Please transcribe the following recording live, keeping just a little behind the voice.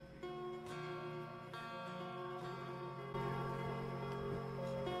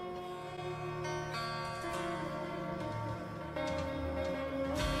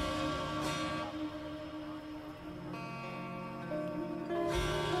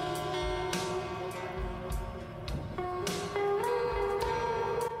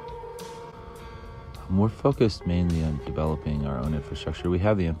We're focused mainly on developing our own infrastructure. We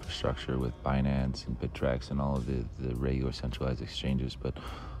have the infrastructure with Binance and Bittrex and all of the regular centralized exchanges, but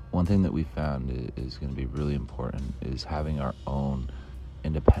one thing that we found is going to be really important is having our own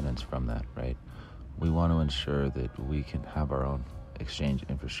independence from that, right? We want to ensure that we can have our own exchange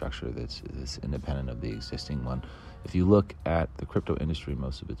infrastructure that's independent of the existing one. If you look at the crypto industry,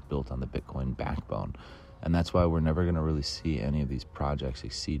 most of it's built on the Bitcoin backbone. And that's why we're never going to really see any of these projects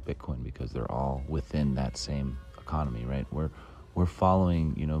exceed Bitcoin, because they're all within that same economy, right? We're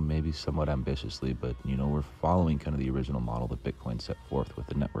following, maybe somewhat ambitiously, but, we're following kind of the original model that Bitcoin set forth with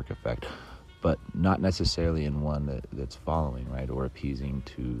the network effect, but not necessarily in one that's following, right, or appeasing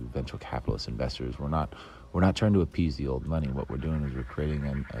to venture capitalist investors. We're not trying to appease the old money. What we're doing is we're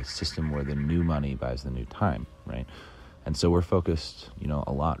creating a system where the new money buys the new time, right? And so we're focused,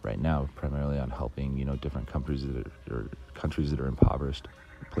 a lot right now, primarily on helping, different countries that are impoverished,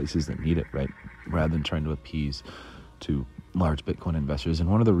 places that need it, right? Rather than trying to appease to large Bitcoin investors.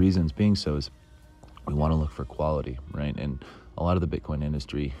 And one of the reasons being so is we want to look for quality, right? And a lot of the Bitcoin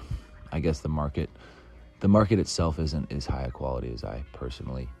industry, I guess the market itself isn't as high a quality as I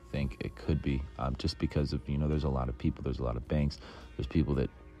personally think it could be, just because of, there's a lot of people, there's a lot of banks, there's people that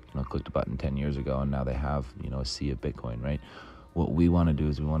clicked a button 10 years ago and now they have, a sea of Bitcoin, right? What we want to do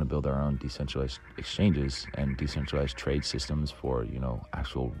is we want to build our own decentralized exchanges and decentralized trade systems for,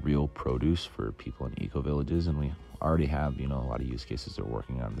 actual real produce for people in eco villages. And we already have, a lot of use cases they're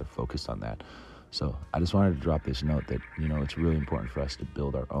working on. They're focused on that. So I just wanted to drop this note that, it's really important for us to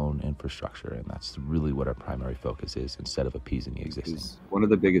build our own infrastructure. And that's really what our primary focus is, instead of appeasing the existing. One of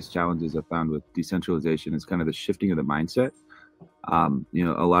the biggest challenges I found with decentralization is kind of the shifting of the mindset.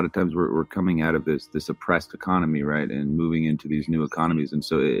 A lot of times we're coming out of this oppressed economy, right, and moving into these new economies, and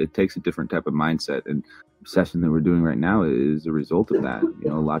so it takes a different type of mindset. And the session that we're doing right now is a result of that.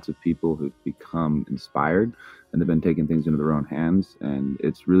 Lots of people who've become inspired and they've been taking things into their own hands, and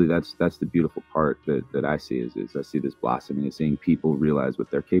it's really that's the beautiful part that I see is I see this blossoming, is seeing people realize what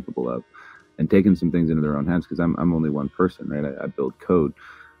they're capable of and taking some things into their own hands. Because I'm only one person, right? I build code.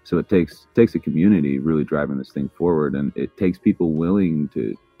 So it takes a community really driving this thing forward, and it takes people willing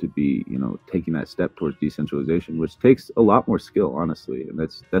to be, taking that step towards decentralization, which takes a lot more skill, honestly. And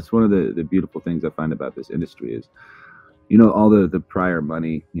that's one of the beautiful things I find about this industry is, all the prior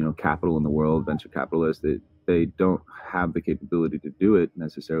money, capital in the world, venture capitalists, they don't have the capability to do it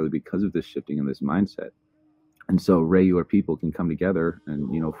necessarily because of this shifting in this mindset. And so regular people can come together and,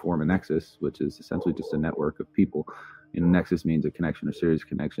 form a Nexus, which is essentially just a network of people. Nexus means a connection, a series of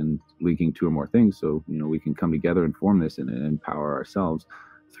connections linking two or more things. So, we can come together and form this and empower ourselves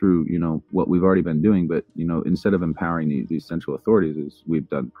through, what we've already been doing. But, instead of empowering these central authorities as we've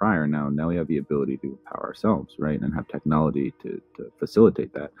done prior, now we have the ability to empower ourselves, right, and have technology to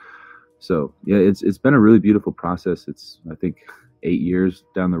facilitate that. So, yeah, it's been a really beautiful process. It's, I think, 8 years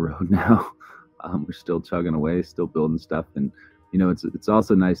down the road now. We're still chugging away, still building stuff. And, it's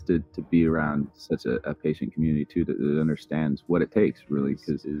also nice to be around such a patient community too, that understands what it takes really,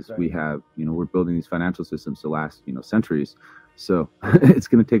 because we have, we're building these financial systems to last, centuries. So it's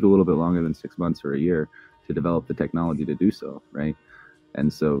going to take a little bit longer than 6 months or a year to develop the technology to do so. Right.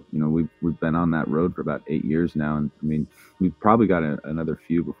 And so, we've been on that road for about 8 years now. And I mean, we've probably got another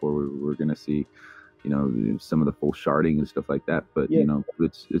few before we're going to see, some of the full sharding and stuff like that. But, yeah.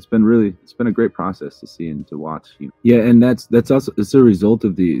 It's been a great process to see and to watch. Yeah. And that's also, it's a result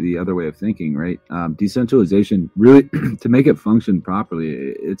of the other way of thinking, right? Decentralization really, to make it function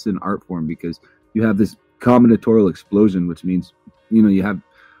properly, it's an art form, because you have this combinatorial explosion, which means, you have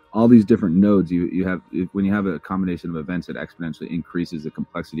all these different nodes. When you have a combination of events, it exponentially increases the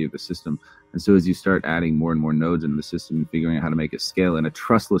complexity of the system. And so as you start adding more and more nodes into the system and figuring out how to make it scale in a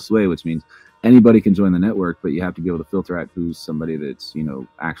trustless way, which means anybody can join the network, but you have to be able to filter out who's somebody that's,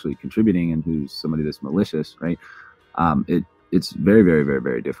 actually contributing and who's somebody that's malicious, right? It's very, very, very,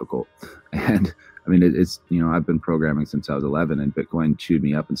 very difficult. And I mean, it's, I've been programming since I was 11, and Bitcoin chewed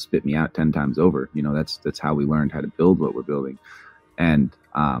me up and spit me out 10 times over. That's how we learned how to build what we're building. And,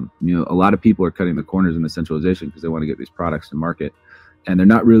 a lot of people are cutting the corners in the centralization because they want to get these products to market, and they're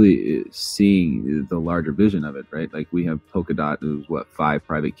not really seeing the larger vision of it, right? Like we have Polkadot, who's 5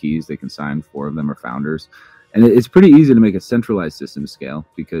 private keys they can sign, 4 of them are founders. And it's pretty easy to make a centralized system scale,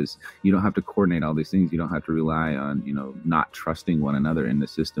 because you don't have to coordinate all these things. You don't have to rely on, not trusting one another in the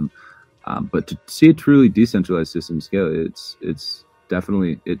system. But to see a truly decentralized system scale, it's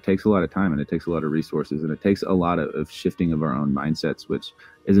definitely, it takes a lot of time, and it takes a lot of resources, and it takes a lot of shifting of our own mindsets, which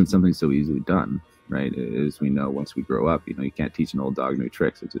isn't something so easily done. right? As we know, once we grow up, you can't teach an old dog new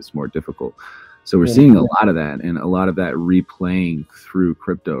tricks. It's just more difficult. So we're seeing a lot of that, and a lot of that replaying through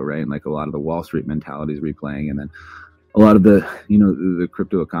crypto, right? And like a lot of the Wall Street mentality is replaying, and then a lot of the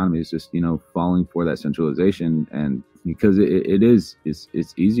crypto economy is just falling for that centralization, and because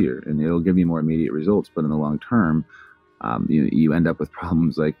it's easier and it'll give you more immediate results, but in the long term, you end up with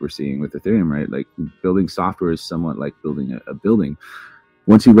problems like we're seeing with Ethereum, right? Like building software is somewhat like building a building.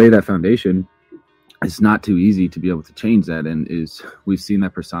 Once you lay that foundation, it's not too easy to be able to change that, and we've seen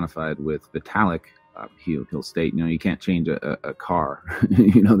that personified with Vitalik. He'll state, you can't change a car,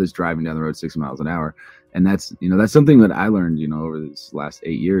 that's driving down the road 60 miles an hour. And that's something that I learned, over this last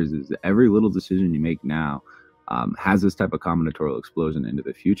 8 years, is that every little decision you make now has this type of combinatorial explosion into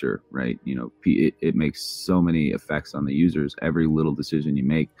the future, right? It makes so many effects on the users, every little decision you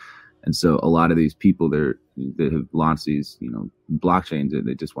make. And so a lot of these people that have launched these, blockchains,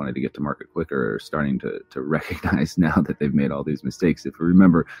 they just wanted to get to market quicker, are starting to recognize now that they've made all these mistakes. If we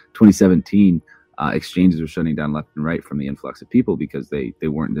remember 2017, exchanges were shutting down left and right from the influx of people because they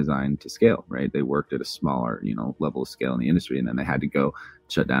weren't designed to scale, right? They worked at a smaller, level of scale in the industry, and then they had to go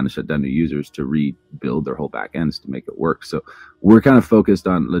shut down new users to rebuild their whole back ends to make it work. So we're kind of focused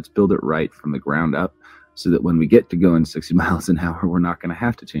on, let's build it right from the ground up, so that when we get to going 60 miles an hour, we're not going to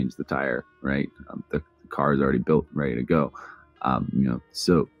have to change the tire, right? The car is already built, ready to go.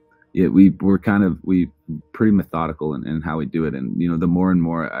 So yeah, we're pretty methodical in how we do it. And, the more and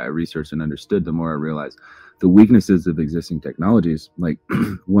more I researched and understood, the more I realized the weaknesses of existing technologies. Like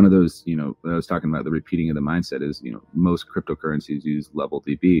one of those, I was talking about the repeating of the mindset is, most cryptocurrencies use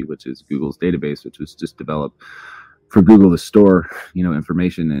LevelDB, which is Google's database, which was just developed for Google to store,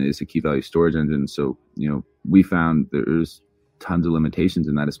 information, and it's a key value storage engine. So, we found there's tons of limitations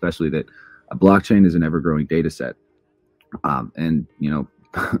in that, especially that a blockchain is an ever-growing data set. And,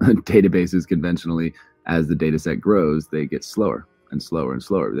 databases conventionally, as the data set grows, they get slower and slower and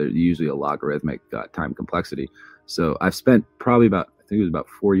slower. They're usually a logarithmic time complexity. So I've spent probably I think it was about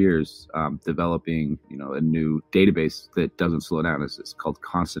 4 years developing, a new database that doesn't slow down. It's called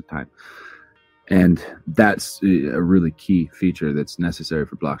constant time. And that's a really key feature that's necessary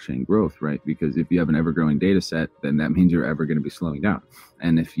for blockchain growth, right? Because if you have an ever-growing data set, then that means you're ever going to be slowing down.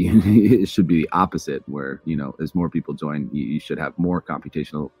 And if it should be the opposite, where, as more people join, you should have more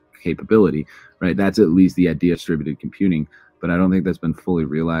computational capability, right? That's at least the idea of distributed computing. But I don't think that's been fully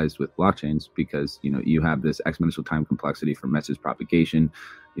realized with blockchains, because, you have this exponential time complexity for message propagation.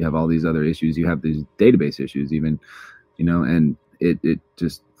 You have all these other issues. You have these database issues even, and it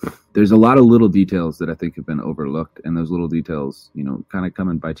just, there's a lot of little details that I think have been overlooked, and those little details, kind of come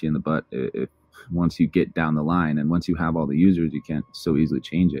and bite you in the butt if once you get down the line, and once you have all the users, you can't so easily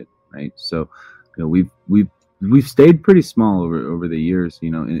change it, right? So, we've stayed pretty small over the years,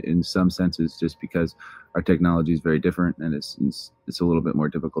 in some senses, just because our technology is very different, and it's a little bit more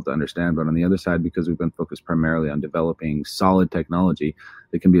difficult to understand. But on the other side, because we've been focused primarily on developing solid technology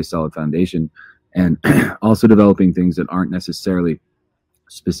that can be a solid foundation, and also developing things that aren't necessarily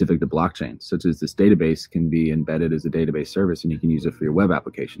specific to blockchain, such as this database can be embedded as a database service, and you can use it for your web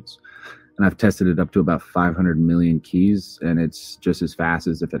applications. And I've tested it up to about 500 million keys, and it's just as fast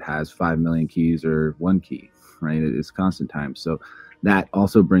as if it has 5 million keys or one key, right? It's constant time. So that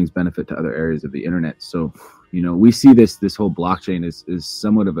also brings benefit to other areas of the internet. So, we see this whole blockchain is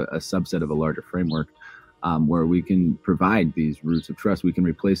somewhat of a subset of a larger framework, where we can provide these roots of trust. We can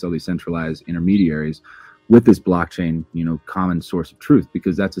replace all these centralized intermediaries with this blockchain, common source of truth,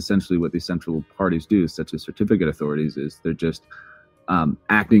 because that's essentially what these central parties do, such as certificate authorities, is they're just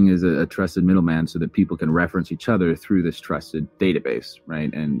acting as a trusted middleman so that people can reference each other through this trusted database,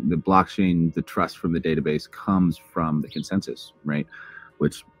 right? And the blockchain, the trust from the database comes from the consensus, right?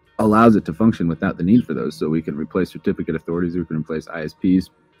 Which allows it to function without the need for those. So we can replace certificate authorities, we can replace ISPs,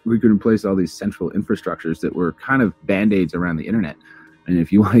 we can replace all these central infrastructures that were kind of band-aids around the internet. And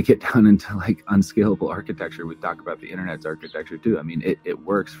if you want to get down into like unscalable architecture, we talk about the internet's architecture too. I mean, it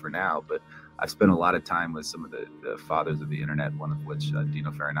works for now, but I've spent a lot of time with some of the fathers of the internet, one of which,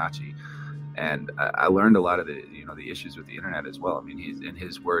 Dino Farinacci, and I learned a lot of the issues with the internet as well. I mean, in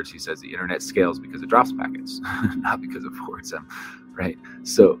his words, he says the internet scales because it drops packets, not because it forwards them, right?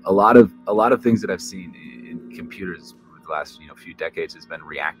 So a lot of things that I've seen in computers the last few decades has been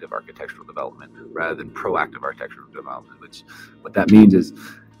reactive architectural development rather than proactive architectural development. Which what that means is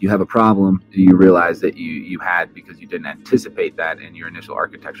you have a problem you realize that you had because you didn't anticipate that in your initial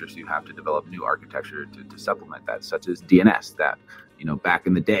architecture, so you have to develop new architecture to supplement that, such as DNS. That back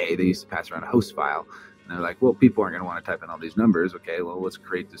in the day they used to pass around a host file. And they're like, well, people aren't going to want to type in all these numbers. Okay, well, let's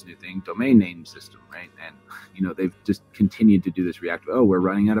create this new thing, domain name system, right? And, they've just continued to do this reactive. Oh, we're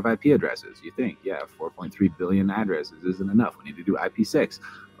running out of IP addresses. You think, yeah, 4.3 billion addresses isn't enough. We need to do IP6.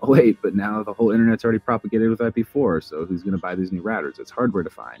 Oh, wait, but now the whole internet's already propagated with IP4. So who's going to buy these new routers? It's hardware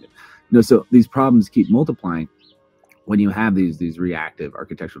defined. So these problems keep multiplying when you have these reactive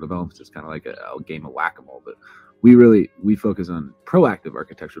architectural developments. It's kind of like a game of whack-a-mole, but we focus on proactive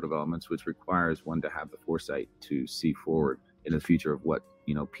architectural developments, which requires one to have the foresight to see forward in the future of what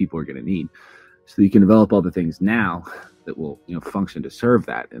people are going to need, so you can develop all the things now that will function to serve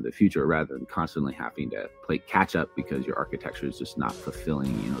that in the future, rather than constantly having to play catch up because your architecture is just not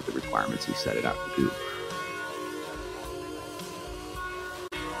fulfilling the requirements you set it out to do.